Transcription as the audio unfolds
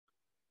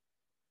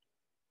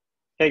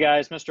Hey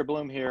guys, Mr.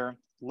 Bloom here.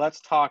 Let's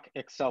talk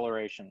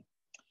acceleration.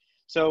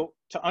 So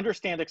to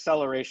understand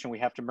acceleration, we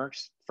have to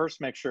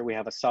first make sure we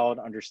have a solid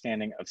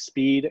understanding of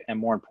speed and,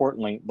 more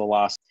importantly,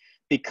 velocity.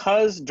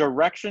 Because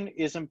direction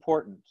is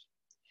important,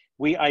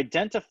 we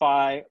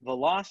identify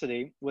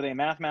velocity with a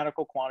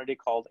mathematical quantity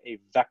called a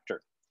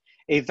vector.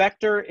 A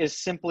vector is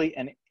simply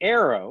an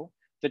arrow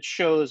that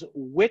shows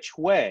which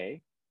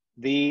way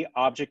the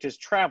object is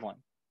traveling.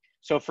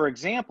 So for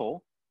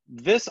example,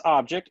 this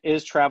object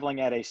is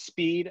traveling at a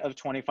speed of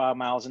 25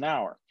 miles an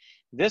hour.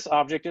 This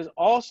object is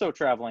also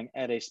traveling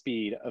at a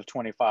speed of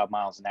 25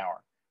 miles an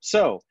hour.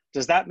 So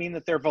does that mean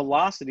that their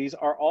velocities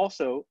are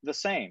also the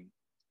same?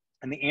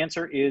 And the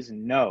answer is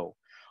no.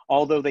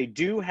 Although they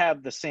do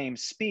have the same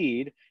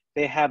speed,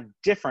 they have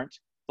different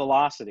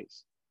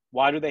velocities.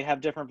 Why do they have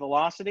different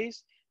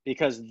velocities?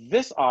 Because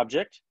this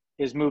object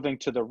is moving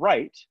to the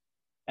right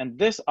and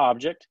this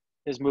object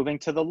is moving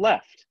to the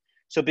left.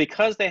 So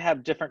because they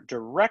have different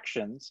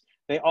directions,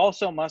 they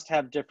also must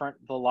have different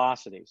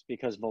velocities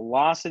because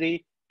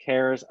velocity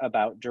cares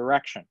about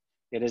direction.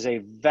 It is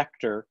a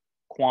vector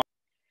quantity.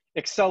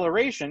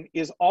 Acceleration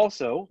is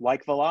also,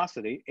 like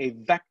velocity, a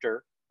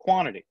vector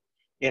quantity.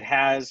 It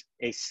has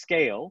a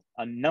scale,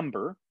 a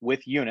number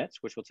with units,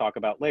 which we'll talk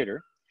about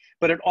later,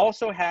 but it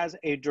also has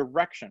a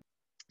direction.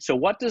 So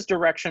what does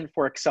direction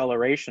for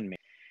acceleration mean?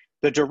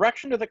 The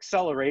direction of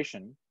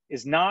acceleration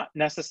is not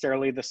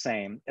necessarily the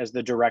same as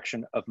the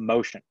direction of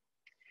motion.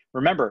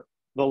 Remember,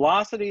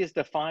 velocity is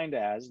defined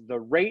as the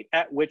rate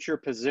at which your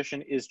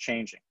position is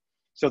changing.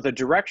 So the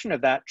direction of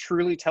that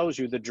truly tells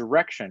you the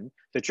direction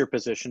that your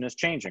position is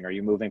changing. Are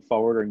you moving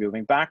forward or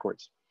moving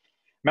backwards?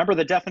 Remember,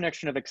 the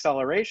definition of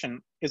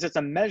acceleration is it's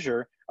a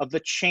measure of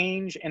the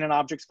change in an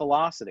object's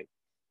velocity.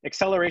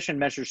 Acceleration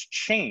measures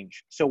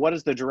change. So what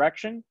is the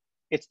direction?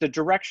 It's the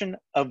direction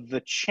of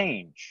the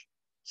change.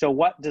 So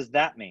what does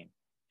that mean?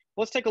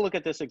 Let's take a look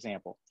at this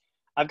example.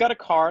 I've got a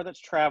car that's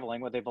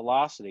traveling with a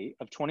velocity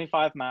of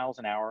 25 miles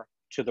an hour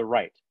to the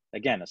right.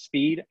 Again, a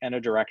speed and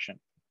a direction.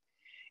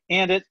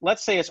 And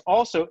let's say it's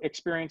also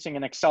experiencing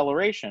an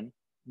acceleration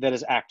that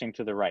is acting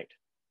to the right.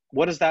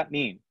 What does that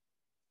mean?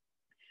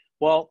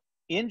 Well,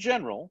 in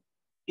general,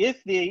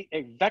 if the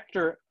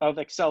vector of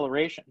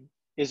acceleration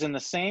is in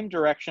the same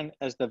direction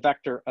as the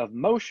vector of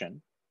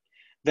motion,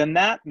 then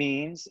that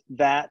means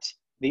that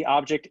the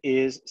object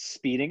is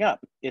speeding up.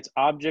 The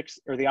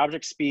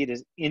object's speed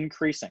is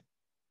increasing.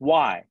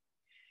 Why?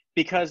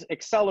 Because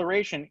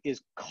acceleration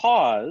is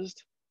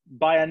caused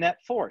by a net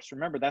force.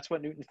 Remember, that's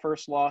what Newton's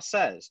first law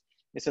says.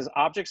 It says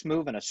objects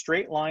move in a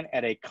straight line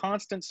at a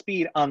constant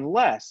speed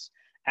unless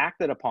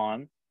acted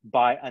upon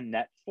by a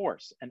net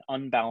force, an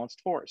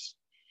unbalanced force.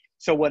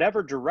 So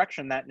whatever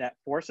direction that net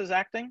force is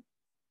acting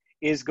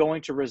is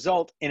going to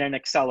result in an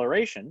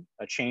acceleration,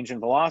 a change in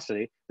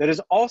velocity, that is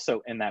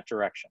also in that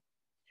direction.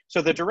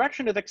 So the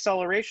direction of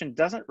acceleration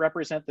doesn't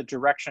represent the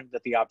direction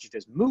that the object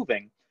is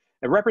moving.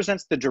 It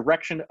represents the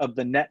direction of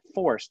the net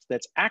force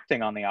that's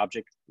acting on the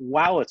object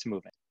while it's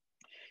moving.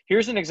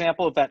 Here's an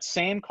example of that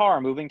same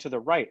car moving to the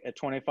right at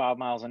 25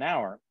 miles an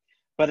hour,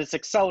 but its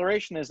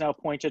acceleration is now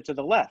pointed to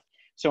the left.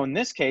 So in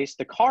this case,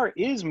 the car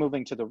is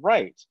moving to the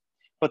right,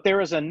 but there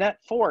is a net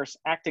force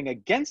acting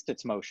against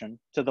its motion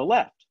to the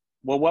left.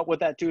 Well, what would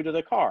that do to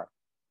the car?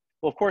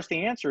 Well, of course,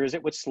 the answer is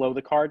it would slow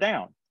the car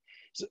down.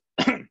 So,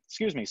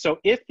 excuse me. So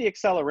if the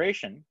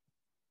acceleration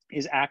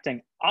is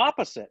acting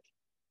opposite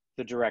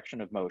the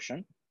direction of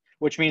motion,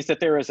 which means that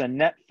there is a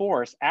net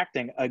force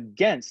acting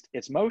against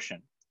its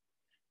motion,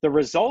 the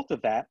result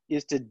of that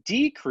is to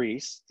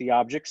decrease the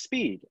object's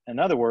speed. In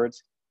other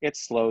words, it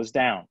slows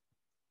down.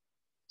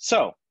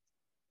 So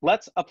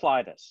let's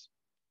apply this.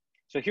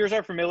 So here's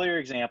our familiar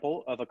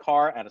example of a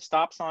car at a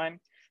stop sign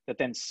that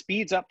then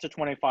speeds up to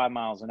 25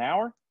 miles an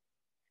hour,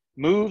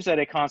 moves at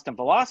a constant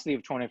velocity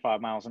of 25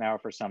 miles an hour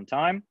for some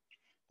time,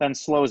 then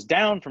slows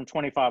down from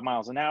 25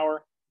 miles an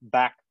hour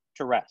back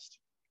to rest.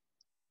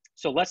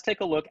 So let's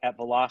take a look at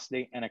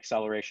velocity and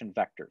acceleration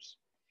vectors.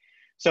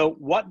 So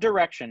what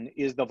direction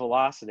is the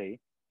velocity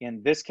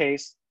in this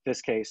case,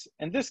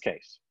 and this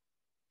case?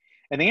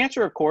 And the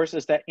answer, of course,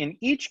 is that in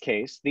each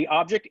case, the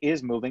object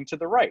is moving to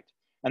the right,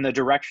 and the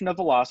direction of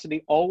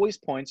velocity always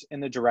points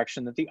in the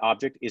direction that the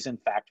object is in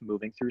fact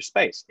moving through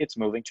space. It's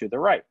moving to the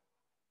right.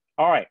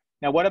 All right,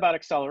 now what about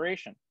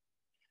acceleration?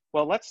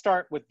 Well, let's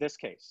start with this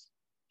case.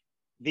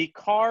 The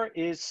car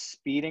is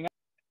speeding up.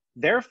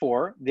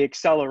 Therefore, the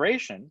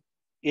acceleration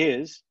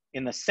is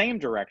in the same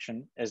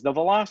direction as the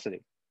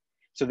velocity.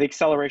 So the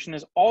acceleration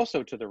is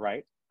also to the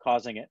right,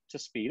 causing it to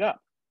speed up,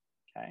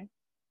 okay?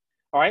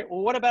 All right, well,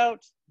 what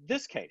about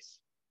this case?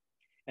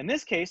 In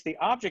this case, the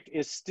object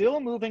is still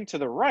moving to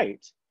the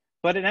right,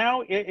 but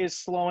now it is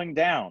slowing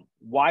down.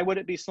 Why would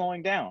it be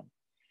slowing down?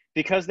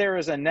 Because there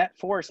is a net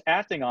force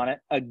acting on it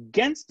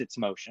against its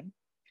motion,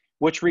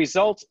 which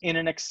results in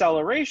an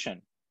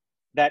acceleration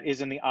that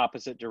is in the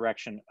opposite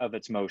direction of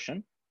its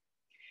motion.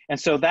 And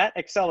so that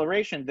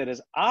acceleration that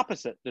is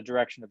opposite the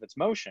direction of its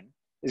motion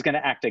is going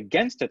to act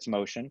against its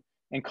motion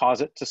and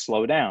cause it to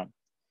slow down.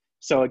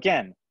 So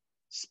again,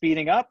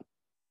 speeding up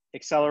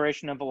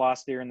acceleration and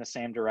velocity are in the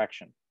same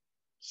direction.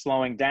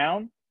 Slowing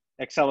down,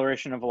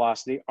 acceleration and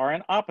velocity are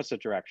in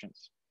opposite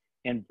directions.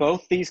 In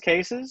both these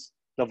cases,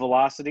 the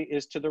velocity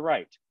is to the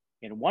right.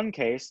 In one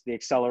case, the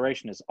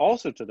acceleration is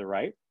also to the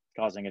right,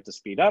 causing it to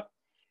speed up.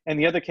 In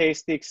the other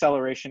case, the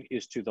acceleration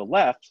is to the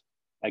left,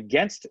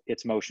 against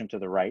its motion to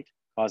the right,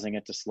 causing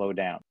it to slow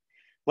down.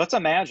 Let's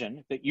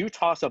imagine that you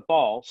toss a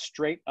ball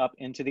straight up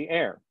into the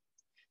air.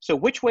 So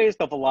which way is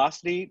the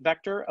velocity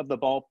vector of the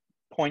ball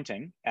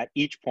pointing at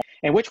each point?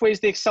 And which way is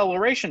the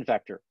acceleration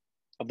vector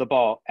of the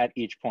ball at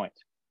each point?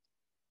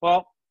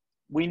 Well,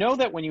 we know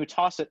that when you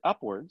toss it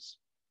upwards,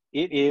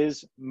 it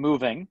is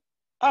moving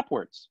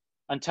upwards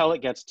until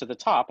it gets to the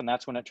top, and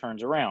that's when it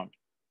turns around.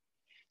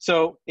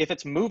 So if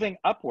it's moving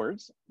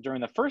upwards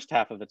during the first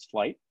half of its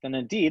flight, then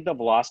indeed the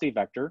velocity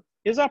vector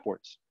is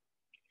upwards.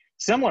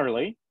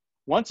 Similarly,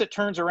 once it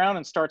turns around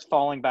and starts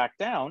falling back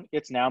down,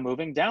 it's now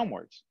moving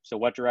downwards. So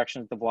what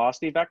direction is the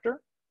velocity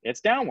vector? It's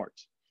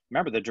downwards.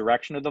 Remember, the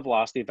direction of the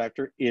velocity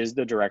vector is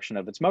the direction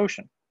of its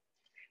motion.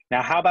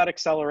 Now, how about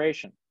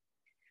acceleration?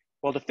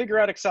 Well, to figure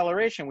out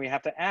acceleration, we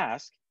have to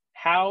ask,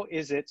 how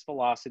is its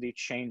velocity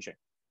changing?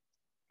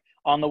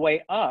 On the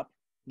way up,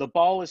 the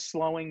ball is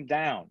slowing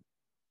down.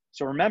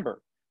 So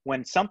remember,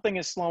 when something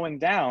is slowing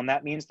down,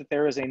 that means that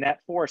there is a net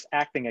force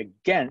acting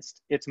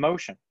against its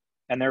motion,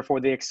 and therefore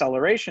the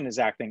acceleration is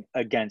acting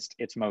against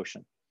its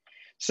motion.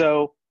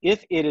 So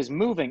if it is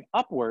moving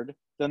upward,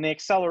 then the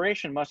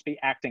acceleration must be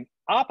acting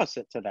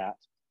opposite to that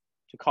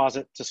to cause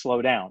it to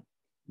slow down.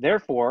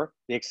 Therefore,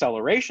 the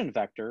acceleration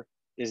vector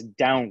is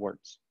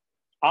downwards,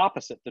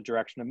 opposite the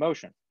direction of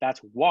motion.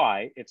 That's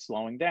why it's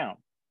slowing down.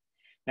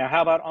 Now,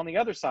 how about on the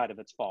other side of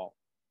its fall?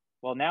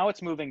 Well, now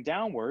it's moving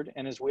downward,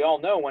 and as we all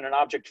know, when an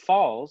object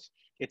falls,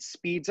 it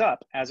speeds up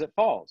as it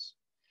falls.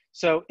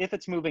 So if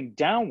it's moving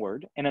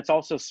downward and it's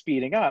also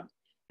speeding up,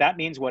 that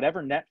means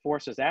whatever net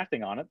force is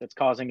acting on it that's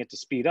causing it to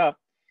speed up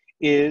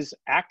is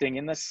acting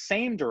in the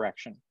same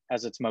direction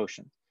as its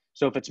motion.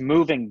 So if it's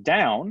moving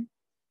down,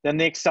 then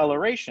the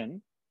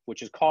acceleration,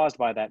 which is caused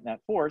by that net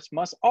force,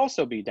 must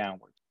also be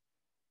downward.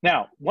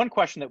 Now, one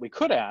question that we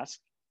could ask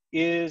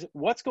is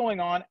what's going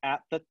on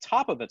at the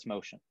top of its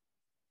motion?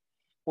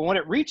 Well, when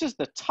it reaches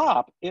the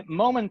top, it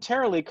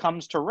momentarily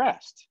comes to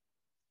rest.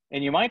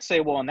 And you might say,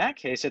 well, in that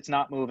case, it's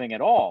not moving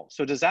at all.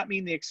 So does that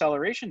mean the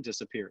acceleration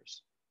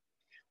disappears?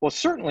 Well,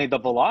 certainly the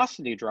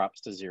velocity drops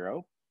to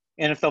zero.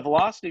 And if the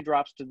velocity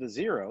drops to the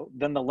zero,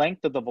 then the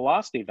length of the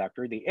velocity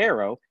vector, the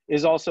arrow,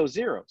 is also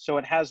zero. So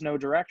it has no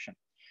direction.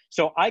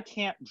 So I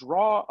can't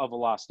draw a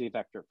velocity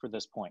vector for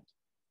this point.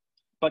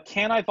 But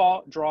can I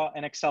draw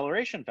an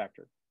acceleration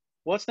vector?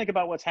 Well, let's think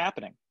about what's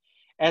happening.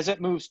 As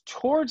it moves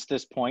towards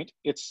this point,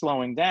 it's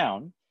slowing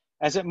down.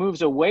 As it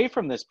moves away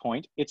from this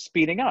point, it's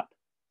speeding up.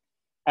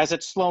 As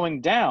it's slowing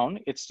down,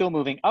 it's still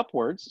moving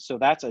upwards, so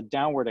that's a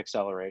downward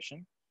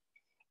acceleration.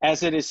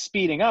 As it is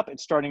speeding up,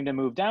 it's starting to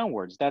move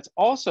downwards. That's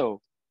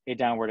also a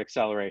downward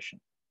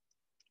acceleration.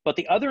 But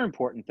the other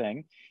important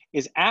thing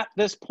is at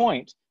this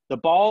point, the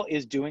ball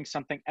is doing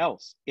something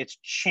else. It's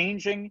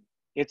changing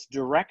its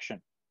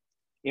direction.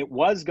 It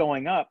was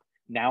going up,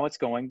 now it's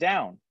going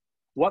down.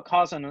 What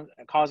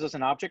causes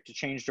an object to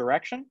change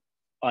direction?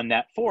 A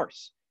net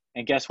force.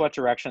 And guess what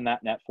direction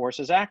that net force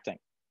is acting?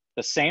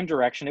 The same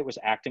direction it was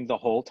acting the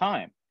whole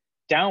time,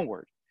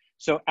 downward.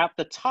 So at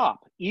the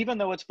top, even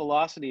though its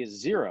velocity is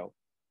zero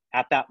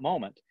at that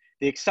moment,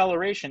 the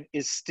acceleration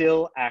is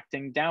still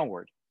acting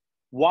downward.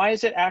 Why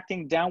is it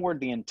acting downward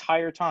the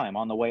entire time,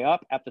 on the way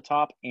up, at the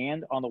top,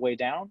 and on the way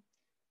down?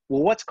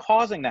 Well, what's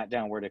causing that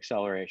downward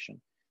acceleration?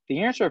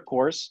 The answer, of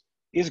course,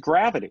 is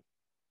gravity.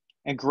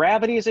 And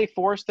gravity is a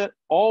force that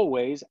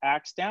always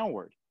acts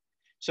downward.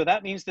 So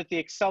that means that the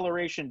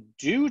acceleration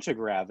due to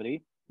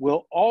gravity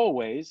will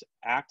always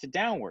act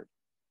downward.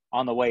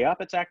 On the way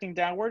up, it's acting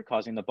downward,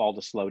 causing the ball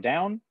to slow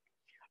down.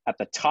 At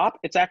the top,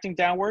 it's acting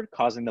downward,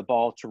 causing the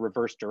ball to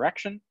reverse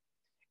direction.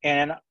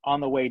 And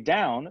on the way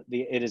down,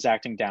 it is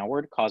acting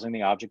downward, causing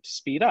the object to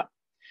speed up.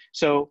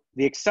 So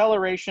the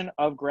acceleration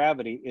of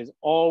gravity is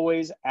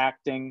always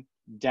acting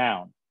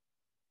down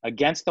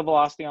against the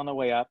velocity on the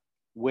way up,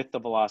 with the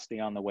velocity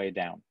on the way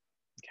down,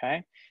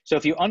 okay? So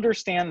if you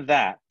understand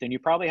that, then you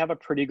probably have a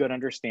pretty good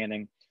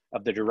understanding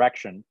of the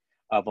direction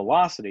of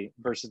velocity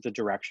versus the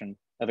direction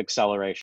of acceleration.